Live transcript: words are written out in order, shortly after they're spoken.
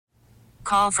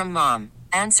Call from mom.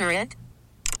 Answer it.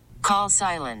 Call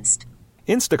silenced.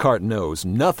 Instacart knows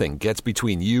nothing gets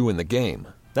between you and the game.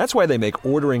 That's why they make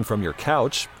ordering from your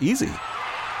couch easy.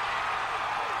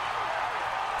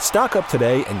 Stock up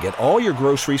today and get all your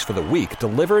groceries for the week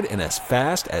delivered in as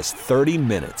fast as 30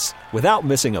 minutes without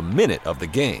missing a minute of the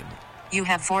game. You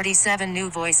have 47 new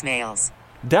voicemails.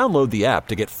 Download the app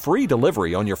to get free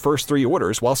delivery on your first 3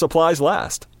 orders while supplies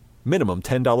last. Minimum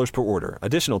 $10 per order.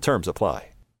 Additional terms apply.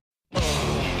 All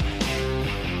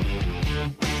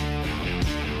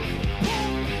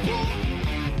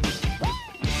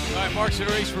right, Marks and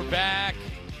Race, we're back.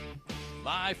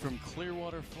 Live from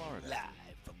Clearwater, Florida.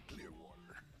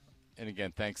 And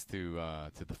again, thanks to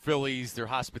the Phillies, their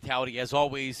hospitality, as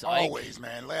always. Always,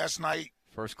 man. Last night,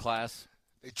 first class.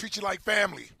 They treat you like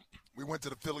family. We went to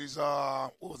the Phillies.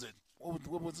 What was it?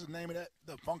 What was the name of that?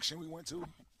 The function we went to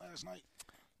last night.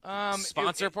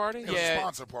 Sponsor party? It was a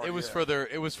sponsor party. It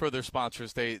was for their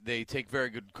sponsors. They take very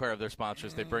good care of their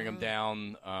sponsors. They bring them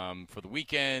down for the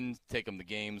weekend, take them to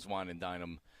games, wine and dine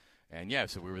them, and yeah.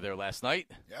 So we were there last night.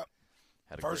 Yep.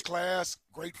 First class,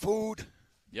 great food.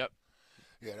 Yep.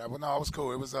 Yeah, it was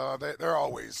cool. It was they're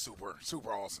always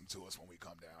super awesome to us when we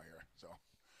come down here. So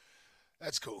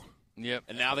that's cool. Yep.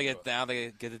 And now they get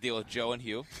to deal with Joe and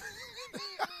Hugh.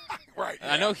 Right.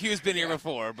 Yeah. I know Hugh's been here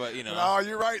before, but you know. No,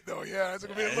 you're right though. Yeah, it's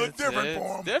gonna be a little different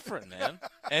for him. It's different, man.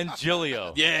 And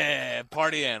Gilio. Yeah,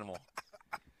 party animal.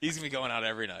 He's gonna be going out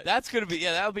every night. That's gonna be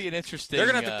that'll be an interesting. They're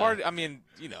gonna have to party. I mean,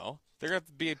 you know, they're gonna have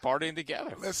to be partying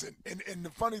together. Listen, and the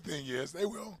funny thing is, they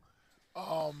will.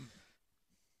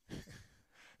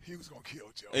 He was going to kill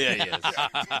Joe. Yeah, he is.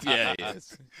 Yeah, he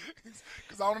is.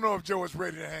 Because I don't know if Joe is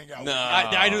ready to hang out. No.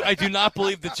 I do not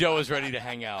believe that Joe is ready to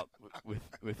hang out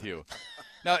with you.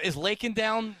 Now, is Lakin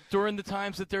down during the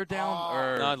times that they're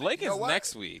down? No, Lakin's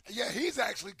next week. Yeah, he's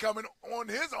actually coming on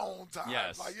his own time.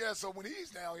 Yes. So when he's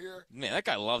down here. Man, that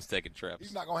guy loves taking trips.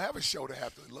 He's not going to have a show to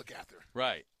have to look after.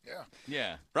 Right. Yeah.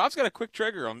 Yeah. Rob's got a quick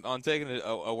trigger on taking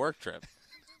a work trip.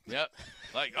 Yep.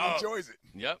 Like, he enjoys it.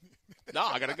 Yep. No,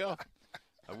 I got to go.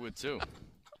 I would too.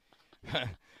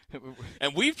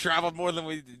 And we've traveled more than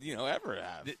we ever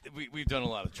have. We've done a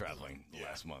lot of traveling the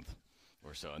last month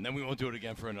or so, and then we won't do it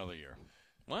again for another year.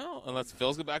 Well, unless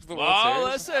Phil's go back to the World Series. Oh,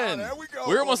 listen. There we go.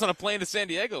 We were almost on a plane to San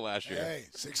Diego last year. Hey,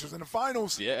 Sixers in the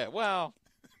finals. Yeah, well,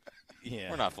 yeah,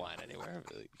 we're not flying anywhere.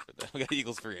 We got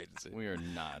Eagles free agency. We are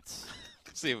not.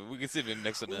 We can see if we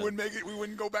mix it in. We wouldn't make it. We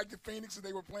wouldn't go back to Phoenix if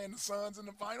they were playing the Suns in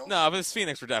the finals. No, but it's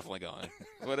Phoenix. We're definitely going.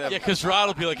 Whatever. Yeah, because Rod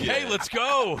will be like, "Hey, let's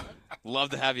go."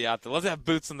 Love to have you out there. Love to have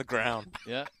boots on the ground.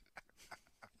 Yeah.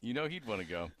 You know he'd want to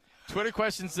go. Twitter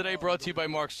questions today brought to you by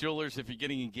Mark's Jewelers. If you're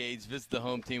getting engaged, visit the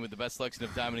home team with the best selection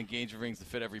of diamond engagement rings to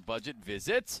fit every budget.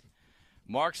 Visit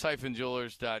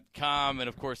marks-jewelers.com. And,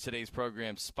 of course, today's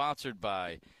program sponsored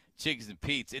by Chickies and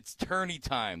Pete's. It's tourney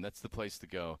time. That's the place to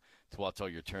go to watch all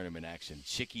your tournament action.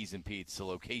 Chickies and Pete's, a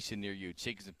location near you,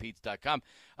 chickiesandpete's.com.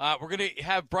 We're going to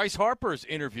have Bryce Harper's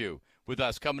interview with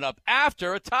us coming up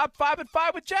after a Top 5 at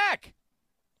 5 with Jack.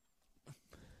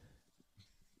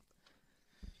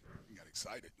 You got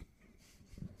excited.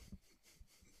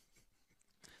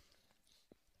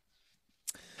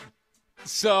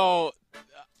 So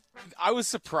I was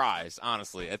surprised,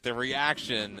 honestly, at the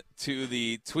reaction to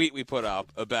the tweet we put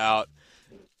up about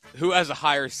who has a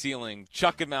higher ceiling,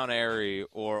 Chuck in Mount Airy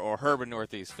or Herb in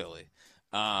Northeast Philly.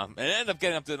 And it ended up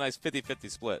getting up to a nice 50-50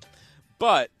 split.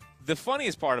 But the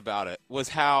funniest part about it was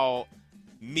how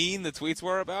mean the tweets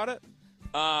were about it.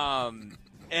 And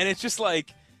it's just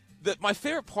like, my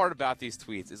favorite part about these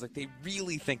tweets is, like, they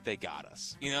really think they got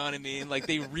us. You know what I mean? Like,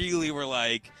 they really were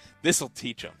like, this will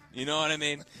teach them. You know what I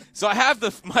mean? So I have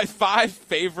my 5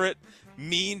 favorite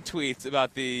mean tweets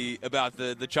about the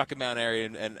Chuck and Mount Airy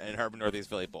and Herb Northeast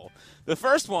Philly Bowl. The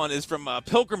first one is from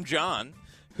Pilgrim John,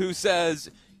 who says,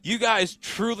 "You guys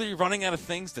truly running out of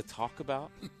things to talk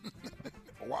about?"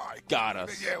 Why? Got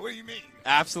us. Yeah, what do you mean?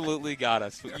 Absolutely got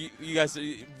us. You guys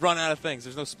run out of things.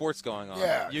 There's no sports going on.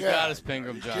 Yeah, You got us,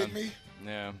 Pilgrim John. You kidding me?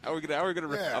 Yeah. How are we gonna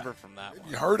recover from that one?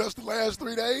 You heard us the last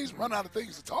 3 days. Run out of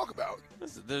things to talk about.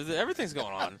 Everything's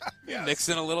going on. Yes. Mix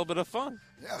in a little bit of fun.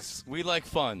 Yes. We like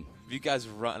fun. You guys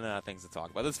are running out of things to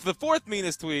talk about. The fourth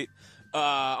meanest tweet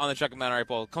on the Chuck and Mount Airy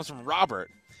poll comes from Robert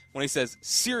when he says,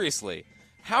 "Seriously,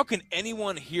 how can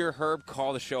anyone hear Herb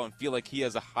call the show and feel like he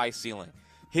has a high ceiling?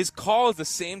 His call is the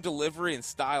same delivery and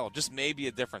style, just maybe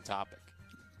a different topic."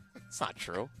 It's not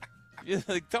true.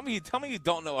 Like, tell me you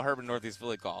don't know a Herb in Northeast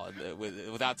Philly call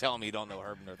without telling me you don't know a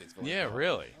Herb in Northeast Philly. Yeah, call.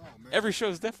 really. Oh, man. Every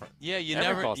show's different. Yeah, you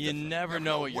Every call's never different.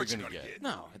 know what you're what you're going to gonna get.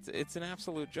 No, it's an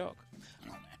absolute joke.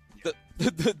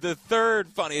 The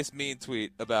third funniest mean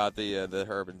tweet about the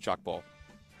Herb and Chuck Bowl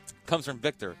comes from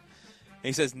Victor. And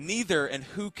he says, neither, and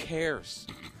who cares?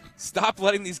 Stop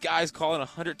letting these guys call in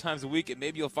 100 times a week, and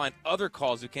maybe you'll find other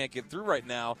calls who can't get through right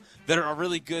now that are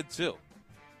really good, too.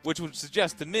 Which would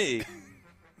suggest to me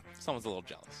someone's a little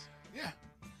jealous. Yeah.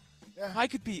 I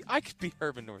could be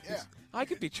Urban Northeast. Yeah. I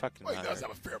could be Chuck and Well, he Mount does Airy.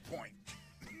 have a fair point.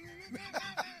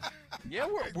 Yeah,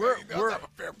 He does we're have a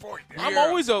fair point.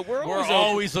 We're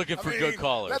always looking for good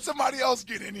callers. Let somebody else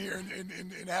get in here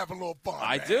and have a little fun.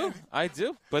 I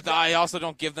do. But I also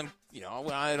don't give them,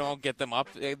 when I don't get them up,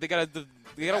 they gotta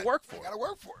work for You it. got to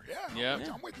work for it. Yeah.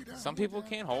 Yeah. I'm with you there. Some people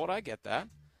can't hold. I get that.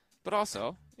 But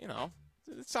also,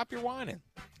 stop your whining.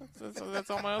 That's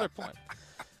all my other point.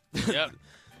 Yep.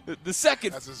 The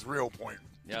second, That's his real point.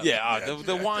 Yep.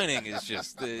 the whining is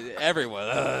just everyone.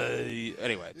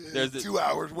 Anyway, there's 2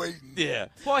 hours waiting. yeah.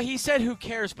 Well, he said who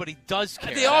cares, but he does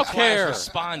care. They all That's why I was care.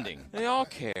 responding. They all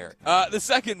care. The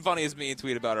second funniest mean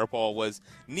tweet about our poll was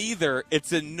neither.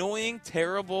 It's annoying,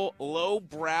 terrible,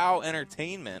 low-brow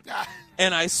entertainment,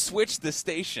 and I switch the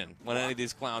station when any of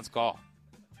these clowns call.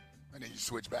 And then you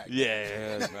switch back.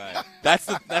 Yeah, Right.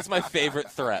 that's my favorite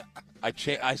threat. I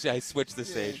switch the Yeah,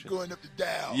 station. going up the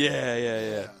dial.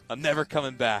 Yeah. I'm never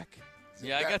coming back.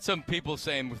 Yeah, I got some people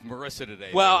saying with Marissa today.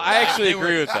 Well, I actually they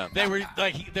agree were- with them. They were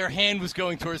like their hand was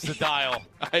going towards the dial.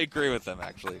 I agree with them,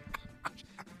 actually.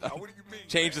 Now, what do you mean?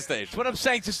 Change the That's station. what I'm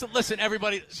saying. Just listen,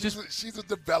 everybody. Just She's a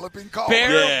developing caller.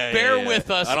 bear Yeah. with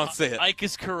us. I don't see it. Ike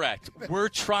is correct. We're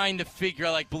trying to figure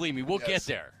out. Like, believe me, we'll Yes. get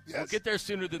there. Yes. We'll get there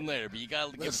sooner than later. But you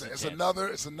gotta give Listen, us a it's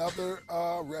chance. another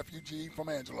refugee from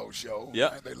Angelo's show.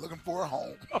 Yep. And they're looking for a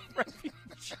home.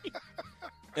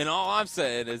 And all I'm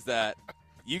saying is that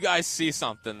you guys see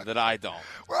something that I don't.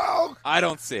 Well, I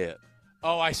don't see it.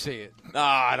 Oh, I see it. No,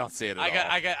 I don't see it at all.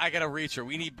 I got a reacher.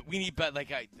 We need bet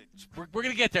like we're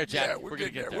gonna get there, Jack. Yeah, we're gonna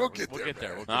get there. We'll get there,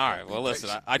 man. We'll get All there. right. Well, listen.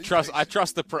 patient. I Be trust. I patient.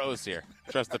 trust the pros here.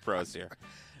 Trust the pros here.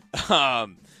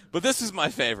 But this is my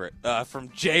favorite from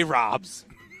J. Robs.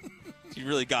 He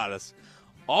really got us.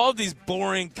 All of these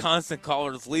boring, constant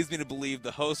callers leads me to believe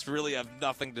the hosts really have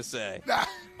nothing to say.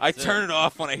 I turn it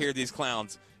off when I hear these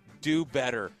clowns. Do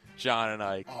better, John and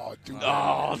Ike. Oh, do better.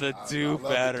 Oh, the I do love the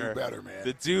better. do better, man.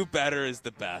 The do better is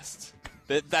the best.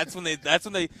 That's when they.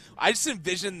 I just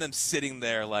envision them sitting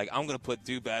there like, I'm gonna put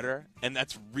do better, and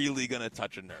that's really gonna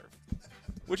touch a nerve,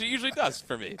 which it usually does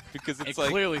for me because it's It like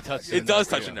clearly touches. it does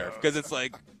touch yeah. a nerve because it's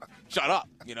like, shut up,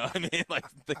 you know what I mean? Like,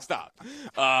 stop.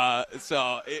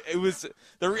 So it was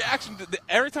the reaction.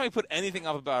 Every time we put anything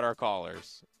up about our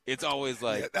callers, it's always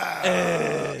like,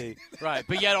 hey. Right,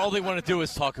 but yet all they want to do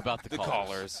is talk about the The callers.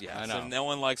 callers, yeah. I So know. no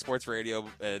one likes sports radio,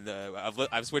 and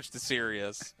I've switched to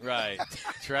Sirius. Right,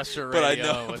 terrestrial But radio.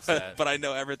 I know, What's that? but I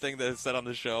know everything that is said on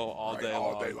the show all Right, day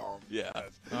all long. day long. Yeah, All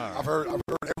right. I've heard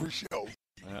every show.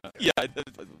 yeah.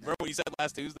 Remember what you said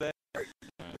last Tuesday?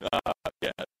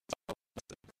 Yeah.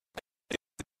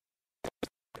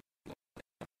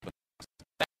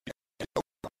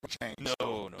 Change.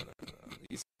 No.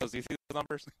 You see those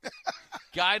numbers?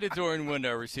 Guided Door and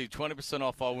Window received 20%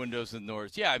 off all windows and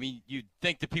doors. Yeah, I mean, you'd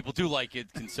think that people do like it,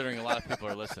 considering a lot of people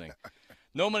are listening.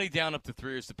 No money down up to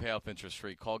 3 years to pay off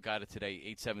interest-free. Call Guida today,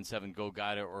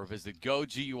 877-GO-GUIDA, or visit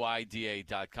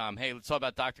GoGuida.com. Hey, let's talk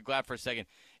about Dr. Glad for a second.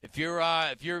 If you're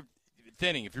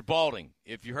thinning, if you're balding,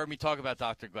 if you heard me talk about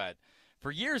Dr. Glad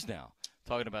for years now,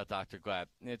 talking about Dr. Glad,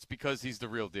 it's because he's the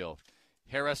real deal.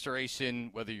 Hair restoration,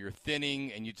 whether you're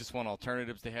thinning and you just want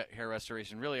alternatives to hair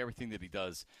restoration, really everything that he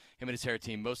does, him and his hair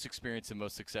team, most experience and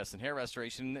most success in hair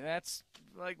restoration. That's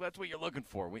what you're looking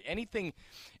for. Anything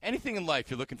in life,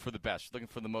 you're looking for the best. You're looking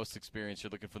for the most experience. You're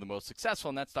looking for the most successful,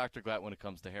 and that's Dr. Glatt when it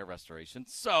comes to hair restoration.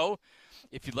 So,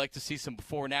 if you'd like to see some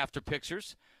before and after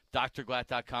pictures,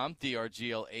 drglatt.com,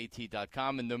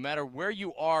 drglat.com, and no matter where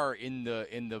you are in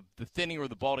the thinning or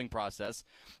the balding process,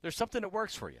 there's something that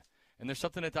works for you. And there's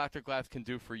something that Dr. Glatt can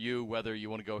do for you, whether you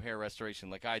want to go hair restoration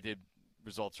like I did.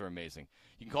 Results are amazing.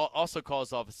 You can also call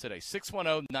his office today,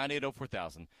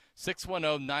 610-980-4000,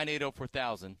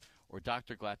 610-980-4000, or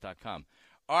drglatt.com.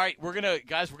 All right, we're gonna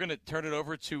turn it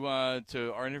over to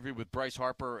our interview with Bryce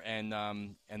Harper, and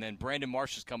then Brandon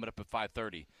Marsh is coming up at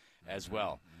 5:30 as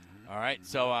well. All right,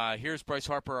 so here's Bryce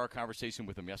Harper, our conversation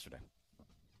with him yesterday.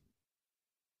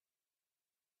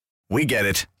 We get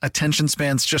it. Attention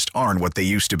spans just aren't what they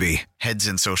used to be. Heads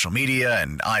in social media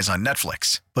and eyes on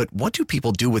Netflix. But what do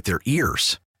people do with their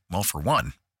ears? Well, for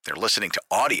one, they're listening to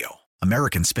audio.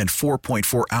 Americans spend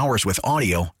 4.4 hours with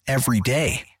audio every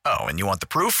day. Oh, and you want the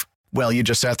proof? Well, you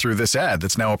just sat through this ad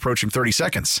that's now approaching 30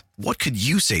 seconds. What could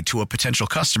you say to a potential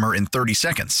customer in 30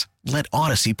 seconds? Let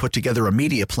Odyssey put together a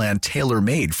media plan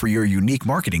tailor-made for your unique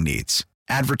marketing needs.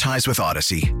 Advertise with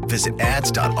Odyssey. Visit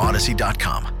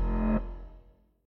ads.odyssey.com.